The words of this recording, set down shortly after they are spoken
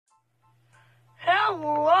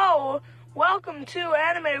Welcome to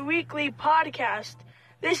Anime Weekly Podcast.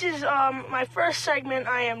 This is my first segment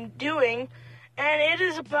I am doing, and it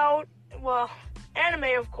is about,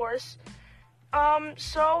 anime, of course.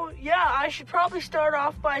 I should probably start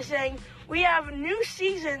off by saying we have new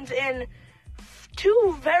seasons in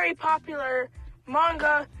two very popular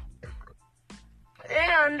manga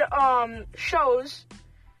and shows,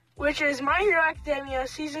 which is My Hero Academia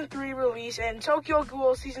Season 3 release and Tokyo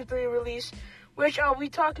Ghoul Season 3 release, which I'll be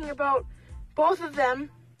talking about both of them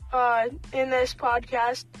in this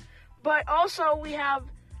podcast. But also we have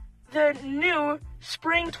the new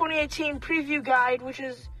Spring 2018 preview guide, which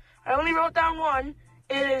is, I only wrote down one.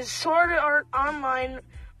 It is Sword Art Online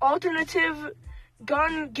Alternative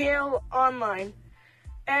Gun Gale Online.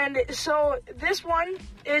 And so this one,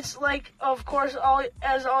 it's like, of course, all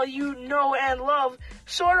you know and love,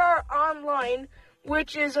 Sword Art Online,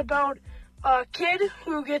 which is about a kid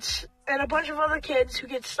who gets, and a bunch of other kids who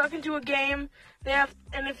get stuck into a game.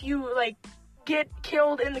 And if you get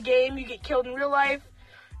killed in the game, you get killed in real life,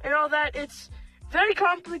 and all that. It's very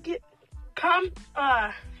complicated.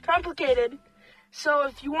 So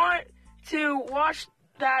if you want to watch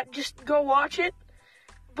that, just go watch it.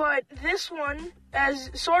 But this one, as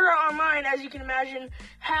Sword Art Online, as you can imagine,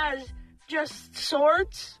 has just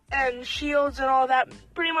swords and shields and all that,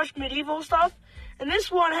 pretty much medieval stuff. And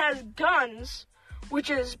this one has guns, which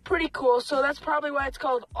is pretty cool. So that's probably why it's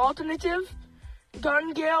called Alternative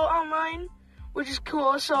Gun Gale Online, which is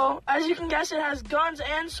cool. So as you can guess, it has guns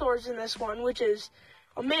and swords in this one, which is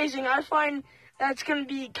amazing. I find that's going to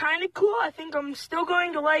be kind of cool. I think I'm still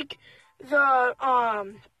going to like the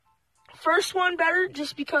first one better,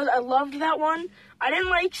 just because I loved that one. I didn't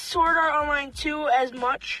like Sword Art Online 2 as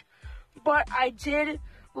much, but I did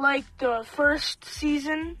like the first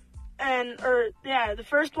season, the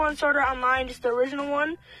first one, Sword Art Online, just the original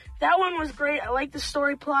one. That one was great. I liked the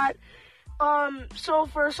story plot. So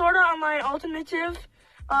for Sword Art Online Alternative,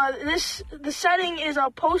 the setting is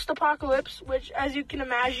a post-apocalypse, which, as you can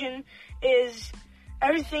imagine, is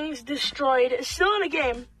everything's destroyed. It's still in a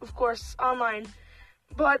game, of course, online.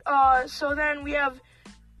 But, so then we have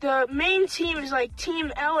the main team is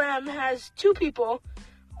Team LM has 2 people.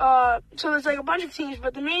 So there's a bunch of teams,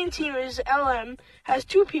 but the main team is LM, has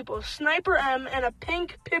 2 people, Sniper M and a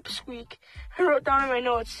pink Pipsqueak. I wrote down in my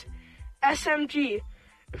notes, SMG.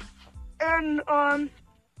 And,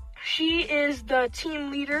 she is the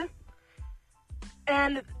team leader.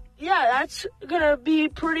 And, yeah, that's gonna be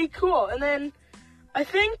pretty cool. And then, I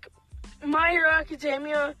think My Hero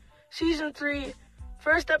Academia Season 3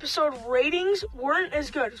 first episode ratings weren't as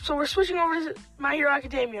good. So we're switching over to My Hero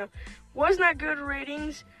Academia. Was not good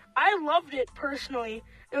ratings. I loved it personally.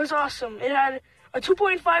 It was awesome. It had a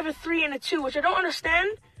 2.5, a 3, and a 2, which I don't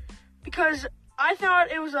understand because I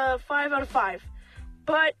thought it was a 5 out of 5.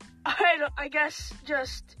 But I guess I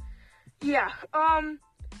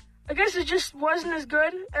guess it just wasn't as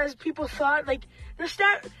good as people thought. I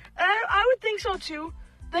would think so too.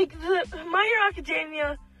 The My Hero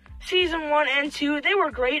Academia Season 1 and 2, they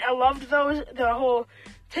were great. I loved those. The whole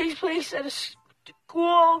takes place at a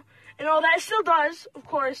school and all that. It still does, of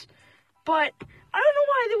course. But I don't know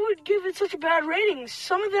why they would give it such a bad rating.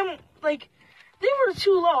 Some of them, they were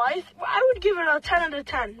too low. I would give it a 10 out of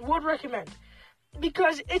 10. Would recommend.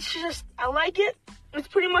 Because it's just, I like it. It's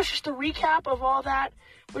pretty much just a recap of all that,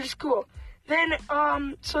 which is cool. Then,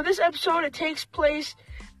 so this episode, it takes place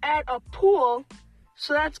at a pool.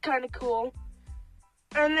 So that's kind of cool.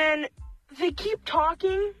 And then they keep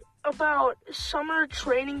talking about summer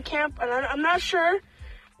training camp, and I'm not sure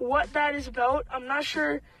what that is about. I'm not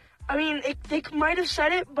sure. I mean, they might have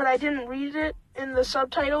said it, but I didn't read it in the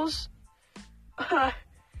subtitles.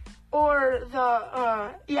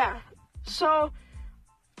 So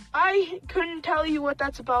I couldn't tell you what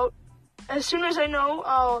that's about. As soon as I know,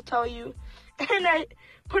 I'll tell you. And I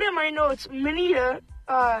put in my notes, Mineta,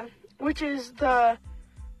 which is the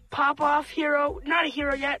pop-off hero, not a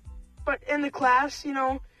hero yet, but in the class,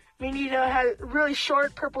 Mineta has really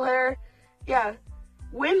short purple hair. Yeah,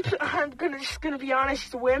 wimp. I'm just gonna be honest,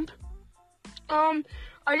 he's a wimp. I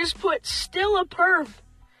just put still a perv.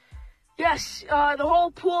 Yes, the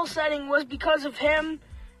whole pool setting was because of him,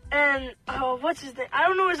 and what's his name? I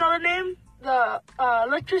don't know his other name. The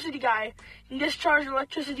electricity guy. He discharged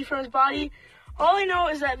electricity from his body. All I know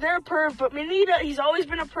is that they're a perv, but Mineta, he's always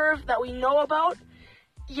been a perv that we know about.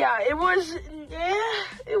 Yeah, it was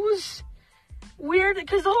weird,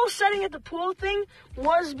 because the whole setting at the pool thing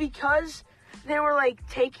was because they were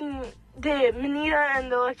Mineta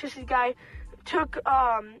and the electricity guy took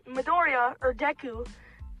Midoriya, or Deku,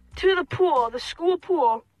 to the pool, the school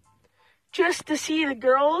pool, just to see the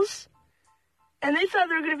girls. and they thought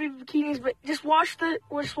they were gonna be bikinis, but just watch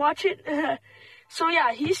it. So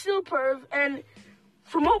yeah, he's still a perv, and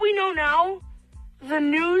from what we know now, the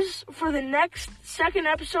news for the next second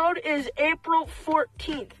episode is April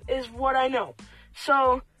 14th, is what I know.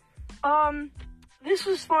 So, this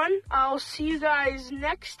was fun. I'll see you guys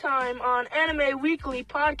next time on Anime Weekly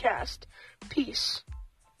Podcast. Peace.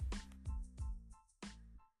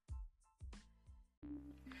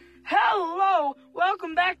 Hello!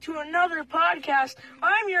 Welcome back to another podcast.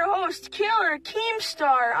 I'm your host, Killer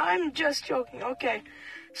Keemstar. I'm just joking. Okay,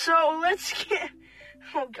 so let's get...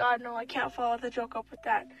 Oh God, no, I can't follow the joke up with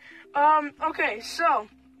that. Okay, so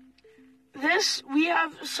we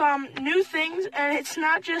have some new things, and it's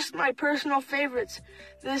not just my personal favorites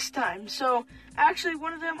this time. So actually,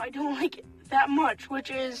 one of them I don't like that much, which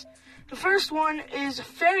is the first one is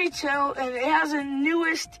Fairy Tail, and it has a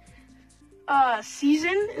newest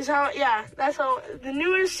season. That's how the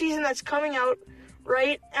newest season that's coming out,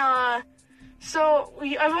 right? So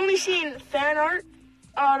I've only seen fan art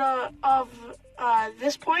out of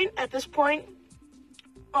this point.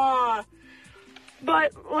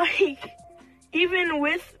 But like, even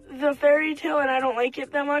with the Fairy Tail, and I don't like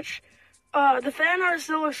it that much, the fan art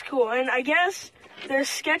still looks cool. And I guess there's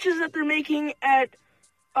sketches that they're making at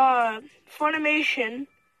Funimation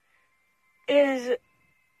is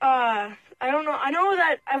I don't know. I know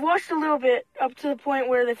that I've watched a little bit up to the point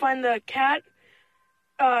where they find the cat,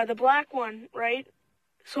 the black one, right?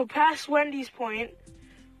 So past Wendy's point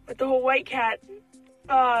with the whole white cat,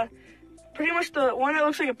 pretty much the one that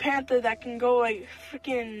looks like a panther that can go like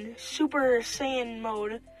freaking Super Saiyan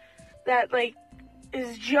mode, that like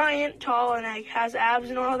is giant, tall, and like has abs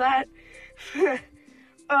and all that.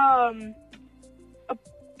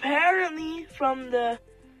 Apparently from the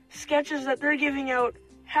sketches that they're giving out,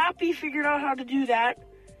 Happy figured out how to do that.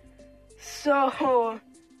 So,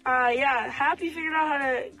 Happy figured out how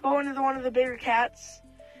to go into one of the bigger cats.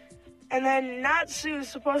 And then Natsu is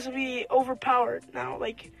supposed to be overpowered now,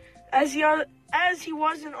 like, as he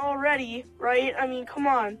wasn't already, right? I mean, come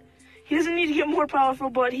on. He doesn't need to get more powerful,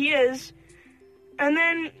 but he is. And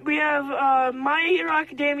then we have My Hero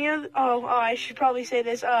Academia. I should probably say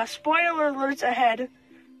this. Spoiler alerts ahead.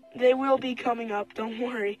 They will be coming up, don't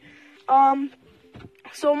worry.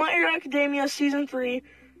 So My Hero Academia Season 3,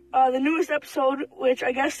 the newest episode, which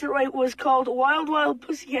I guess was called Wild Wild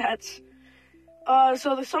Pussycats.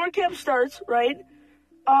 So the summer camp starts, right?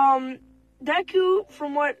 Deku,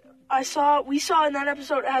 from what we saw in that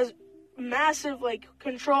episode, has massive, like,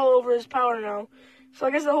 control over his power now. So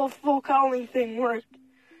I guess the whole full cowling thing worked.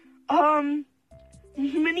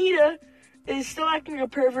 Manita is still acting like a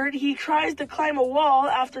pervert. He tries to climb a wall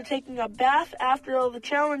after taking a bath after all the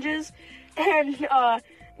challenges, and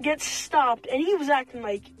gets stopped. And he was acting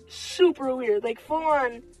like super weird, like full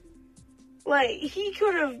on, like he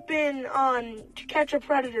could have been on To Catch a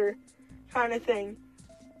Predator kind of thing.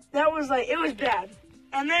 That was like, it was bad.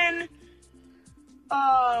 And then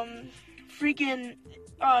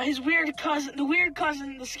his weird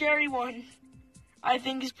cousin, the scary one, I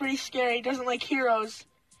think is pretty scary, doesn't like heroes,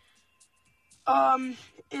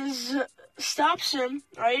 stops him,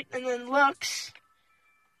 right? And then looks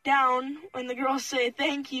down when the girls say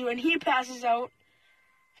thank you, and he passes out.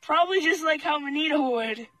 Probably just like how Manita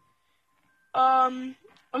would.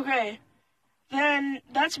 Okay. Then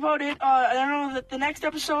that's about it. I don't know that the next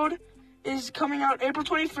episode is coming out April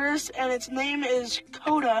 21st, and its name is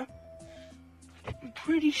Coda. I'm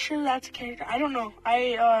pretty sure that's a character. I don't know.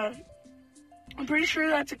 I'm pretty sure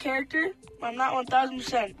that's a character. I'm not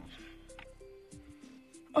 1000%.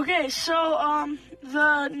 Okay, so,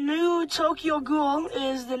 the new Tokyo Ghoul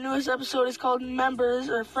is the newest episode. It's called Members,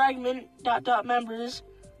 or Fragment, ... Members.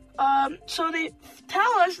 So they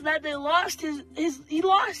tell us that he lost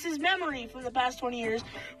his memory from the past 20 years,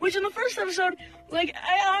 which in the first episode, like,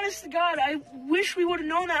 honest to God, I wish we would have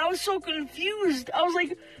known that. I was so confused. I was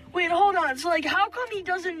like, wait, hold on. So, like, how come he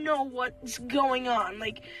doesn't know what's going on?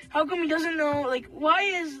 Like, how come he doesn't know, like, why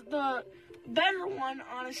is the better one,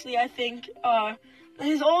 honestly, I think,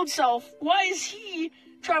 his old self, why is he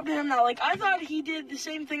trapped in him now? Like, I thought he did the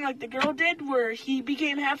same thing like the girl did, where he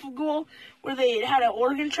became half a ghoul, where they had an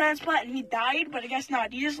organ transplant and he died, but I guess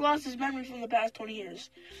not. He just lost his memory from the past 20 years.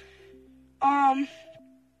 And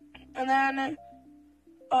then,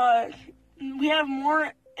 we have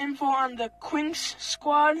more info on the Quinks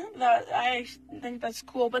squad. That I think that's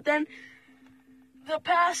cool. But then, the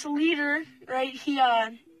past leader, right, he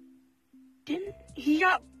got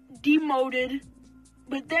demoted.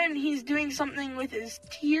 But then he's doing something with his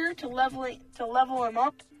tier to level him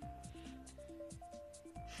up,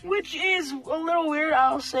 which is a little weird,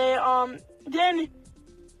 I'll say. Then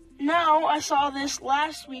now I saw this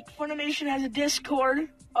last week. Funimation has a Discord.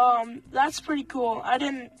 That's pretty cool. I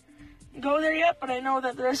didn't go there yet, but I know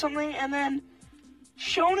that there is something. And then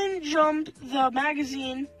Shonen Jump, the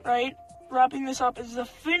magazine, right? Wrapping this up, is the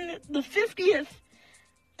 50th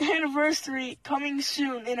anniversary coming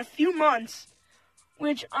soon in a few months,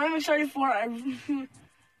 which I'm excited for. I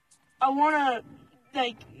want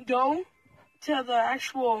to go to the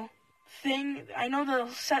actual thing. I know they'll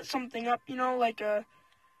set something up, like a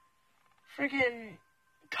freaking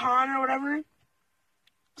con or whatever.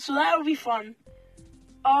 So that would be fun.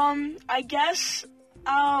 I guess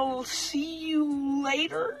I'll see you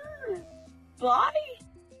later. Bye.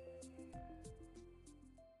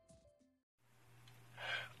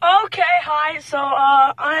 Okay, hi. So,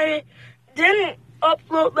 I didn't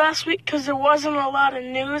upload last week because there wasn't a lot of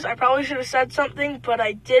news. I probably should have said something, but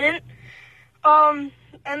I didn't. And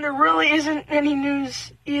there really isn't any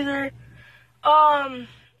news either.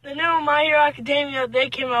 The new My Hero Academia, they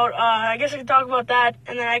came out. I guess I can talk about that,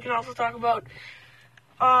 and then I can also talk about,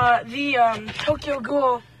 the, Tokyo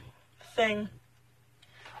Ghoul thing.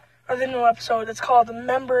 Or the new episode. It's called The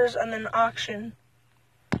Members and then Auction.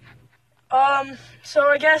 So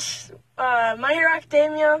I guess, My Hero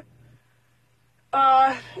Academia,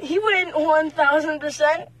 he went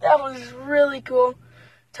 1,000%. That was really cool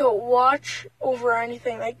to watch over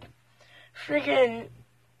anything. Freaking,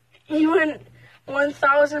 he went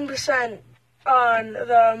 1,000% on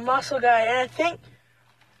the muscle guy. And I think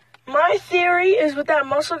my theory is with that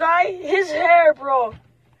muscle guy, his hair, bro,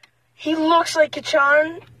 he looks like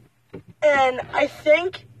Kachan. And I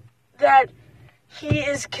think that he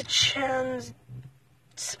is Kachan's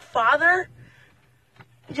father,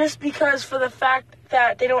 just because for the fact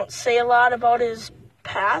that they don't say a lot about his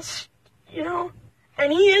past,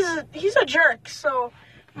 And he's a jerk, so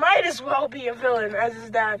might as well be a villain as his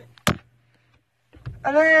dad.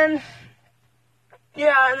 And then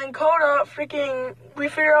Koda, we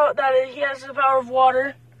figure out that he has the power of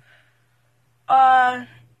water. And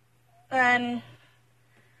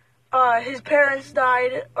his parents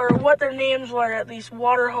died, or what their names were at least,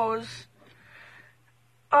 Water Hose.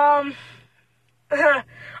 I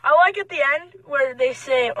like at the end where they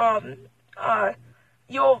say,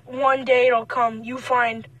 one day it'll come, you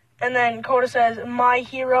find, and then Koda says, my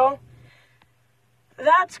hero.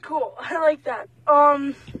 That's cool. I like that.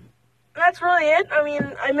 That's really it. I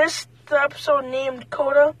mean, I missed the episode named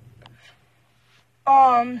Koda.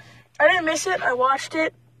 I didn't miss it. I watched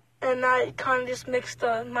it, and I kind of just mixed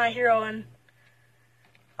My Hero and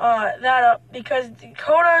that up, because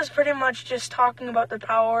Koda is pretty much just talking about the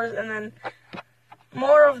powers, and then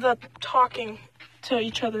more of the talking to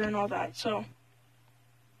each other and all that. So,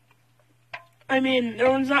 I mean, there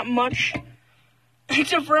was not much,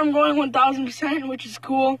 except for him going 1,000%, which is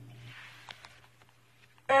cool.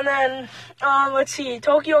 And then, let's see,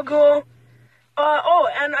 Tokyo Ghoul.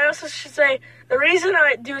 And I also should say, the reason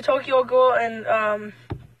I do Tokyo Ghoul and,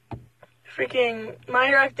 freaking My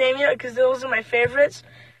Hero Academia, because those are my favorites.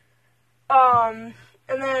 And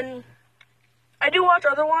then, I do watch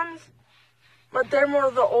other ones, but they're more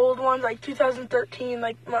of the old ones, like 2013,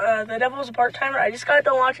 The Devil's a Part-Timer. I just got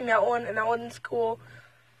done watching that one, and that one's cool.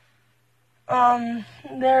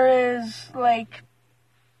 There is,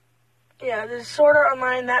 there's Sword Art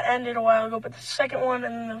Online, that ended a while ago, but the second one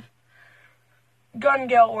and the Gun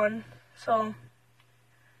Gale one, so,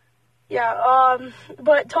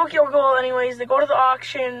 but Tokyo Ghoul, anyways, they go to the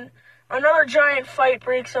auction, another giant fight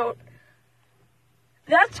breaks out.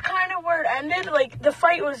 That's kind of where it ended. The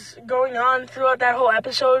fight was going on throughout that whole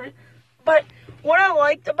episode, but what I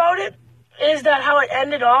liked about it is that how it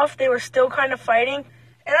ended off, they were still kind of fighting,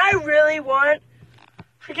 and I really want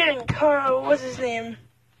what's his name?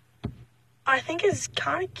 I think it's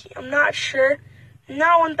Kaneki, I'm not sure,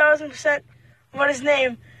 not 1,000% what his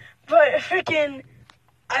name, but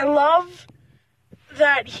I love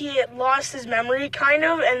that he lost his memory, kind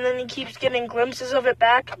of, and then he keeps getting glimpses of it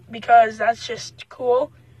back, because that's just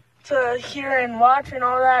cool to hear and watch and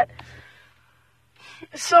all that.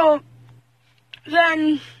 So,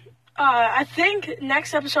 then, I think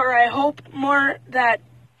next episode, or I hope more that,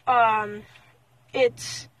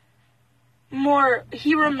 it's more,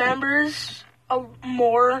 he remembers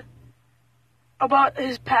more about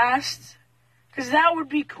his past, because that would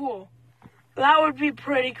be cool. That would be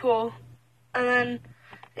pretty cool. And then,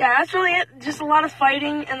 that's really it. Just a lot of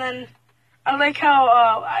fighting, and then I like how,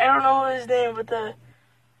 I don't know his name, but the,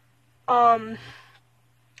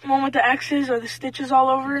 one with the X's or the stitches all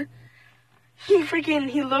over, he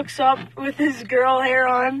looks up with his girl hair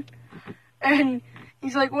on, and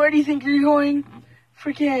he's like, where do you think you're going?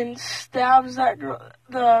 Stabs that girl,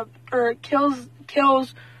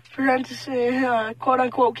 kills parenthesis, quote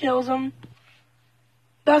unquote, kills him.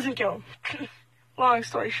 Doesn't kill him. Long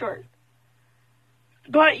story short.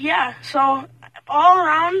 But yeah, so all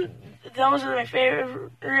around, those are my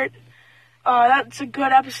favorite. That's a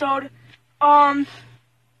good episode.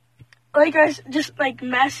 Like guys, just like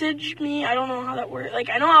message me. I don't know how that works. Like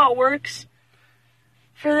I know how it works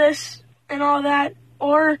for this and all that.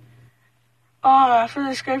 Or for the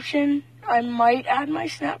description, I might add my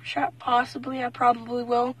Snapchat. Possibly, I probably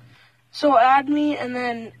will. So add me and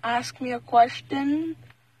then ask me a question.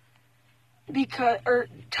 Or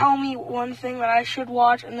tell me one thing that I should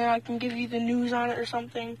watch, and then I can give you the news on it or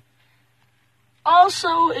something.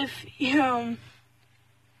 Also, if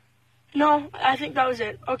no, I think that was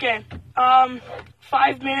it. Okay,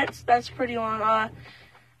 5 minutes. That's pretty long.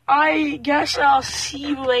 I guess I'll see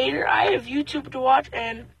you later. I have YouTube to watch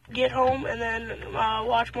and get home and then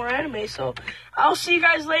watch more anime. So I'll see you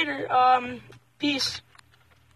guys later. Peace.